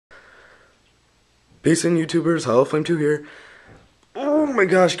Peace in YouTubers, HoloFlame2 here. Oh my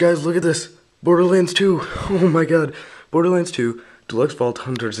gosh, guys, look at this. Borderlands 2. Oh my god. Borderlands 2 Deluxe Vault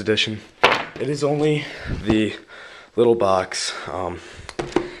Hunters Edition. It is only the little box.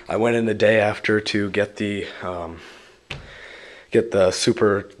 I went in the day after to get the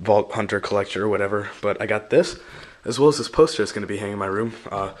Super Vault Hunter Collector or whatever, but I got this, as well as this poster that's going to be hanging in my room.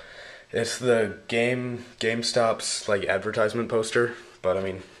 It's the GameStop's like advertisement poster, but I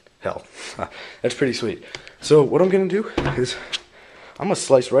mean, hell, that's pretty sweet. So what I'm going to do is I'm going to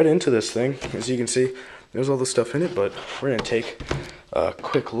slice right into this thing. As you can see, there's all the stuff in it, but we're going to take a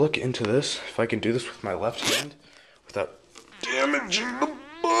quick look into this. If I can do this with my left hand without damaging the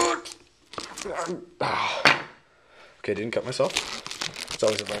box. Okay, didn't cut myself. It's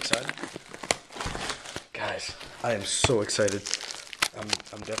always the right side. Guys, I am so excited.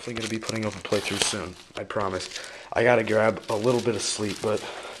 I'm definitely going to be putting up a playthrough soon. I promise. I got to grab a little bit of sleep, but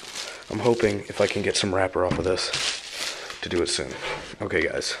I'm hoping if I can get some wrapper off of this to do it soon. Okay,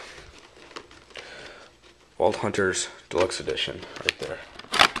 guys. Vault Hunters Deluxe Edition right there.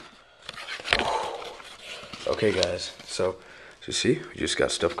 Okay, guys. So, as you see, we just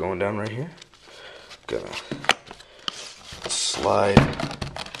got stuff going down right here. Gonna slide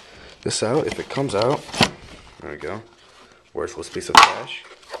this out. If it comes out, there we go. Worthless piece of trash.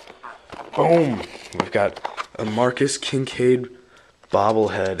 Boom! We've got a Marcus Kincaid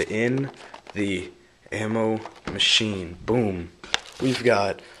bobblehead in the ammo machine. Boom. We've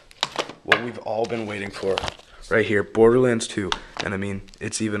got what we've all been waiting for right here, Borderlands 2. And I mean,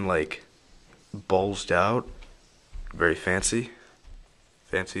 it's even like bulged out. Very fancy.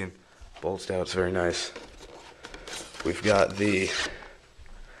 Fancy and bulged out. It's very nice. We've got the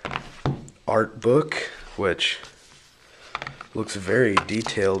art book, which looks very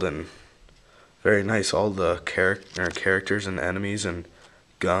detailed and very nice. All the characters and enemies and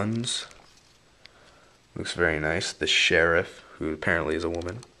guns. Looks very nice. The sheriff, who apparently is a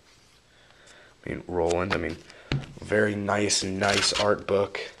woman. I mean, Roland. I mean, very nice art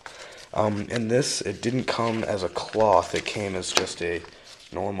book. And this, it didn't come as a cloth. It came as just a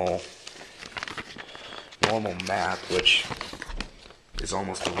normal map, which is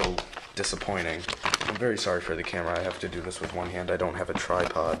almost a little disappointing. I'm very sorry for the camera. I have to do this with one hand. I don't have a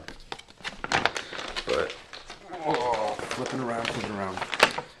tripod. But, oh, flipping around.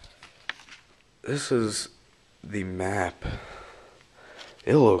 This is the map.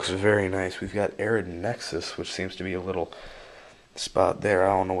 It looks very nice. We've got Arid Nexus, which seems to be a little spot there.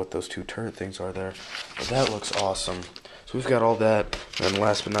 I don't know what those two turret things are there, but that looks awesome. So we've got all that, and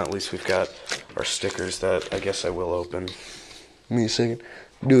last but not least, we've got our stickers that I guess I will open. Give me a second.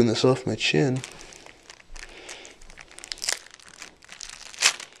 I'm doing this off my chin.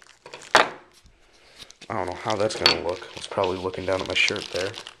 I don't know how that's gonna look. It's probably looking down at my shirt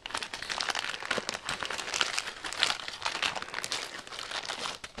there.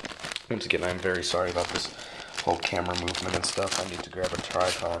 Once again, I'm very sorry about this whole camera movement and stuff. I need to grab a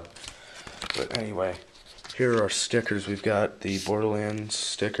tripod. But anyway, here are our stickers. We've got the Borderlands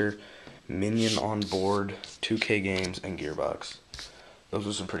sticker, Minion on Board, 2K Games, and Gearbox. Those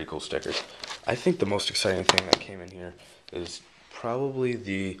are some pretty cool stickers. I think the most exciting thing that came in here is probably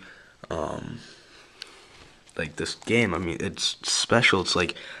the, like this game. I mean, it's special. It's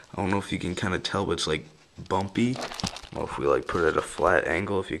like, I don't know if you can kind of tell, but it's like bumpy. Well, if we like put it at a flat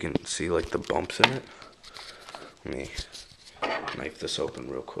angle, if you can see like the bumps in it. Let me knife this open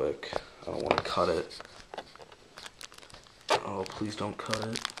real quick. I don't want to cut it. Oh, please don't cut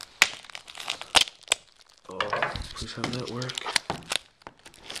it. Oh, please have that work.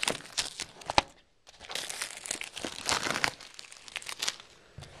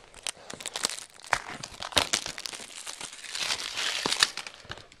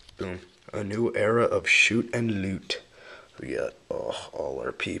 Boom. A new era of shoot and loot. We got all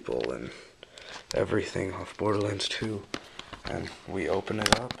our people and everything off Borderlands 2. And we open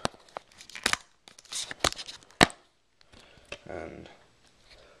it up. And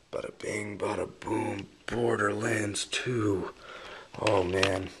bada bing, bada boom, Borderlands 2. Oh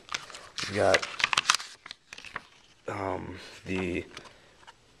man. We got the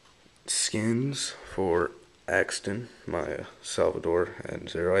skins for Axton, Maya, Salvador, and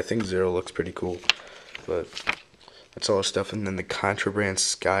Zero. I think Zero looks pretty cool, but that's all our stuff. And then the Contraband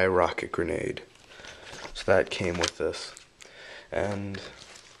Skyrocket Grenade. So that came with this. And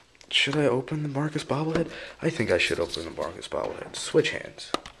should I open the Marcus bobblehead? I think I should open the Marcus bobblehead. Switch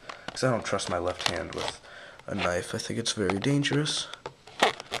hands. Because I don't trust my left hand with a knife. I think it's very dangerous.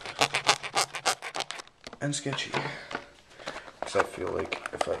 And sketchy. Because I feel like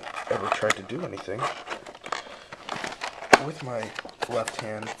if I ever tried to do anything with my left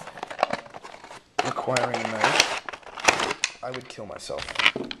hand, acquiring a knife, I would kill myself.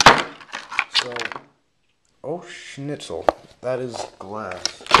 So, oh schnitzel, that is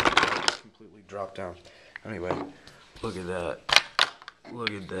glass. That just completely dropped down. Anyway, look at that.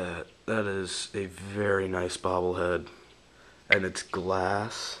 Look at that. That is a very nice bobblehead. And it's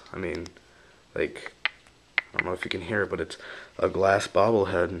glass. I mean, like, I don't know if you can hear it, but it's a glass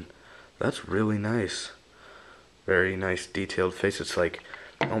bobblehead. And that's really nice. Very nice detailed face. It's like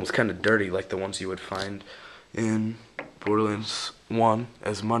almost kind of dirty, like the ones you would find in Borderlands 1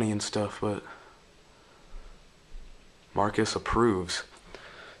 as money and stuff, but Marcus approves.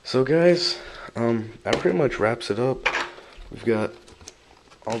 So guys, that pretty much wraps it up. We've got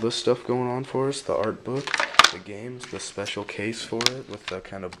all this stuff going on for us, the art book, the games, the special case for it with the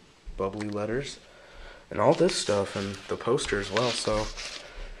kind of bubbly letters, and all this stuff, and the poster as well. So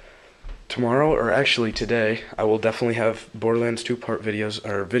tomorrow, or actually today, I will definitely have Borderlands 2-part videos,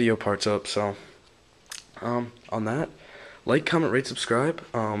 or video parts up. So on that, like, comment, rate, subscribe.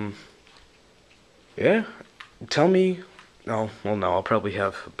 Yeah, tell me. Oh, well, no, I'll probably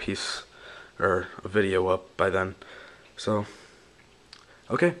have a piece or a video up by then. So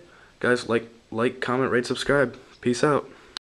okay, guys, like, comment, rate, subscribe. Peace out.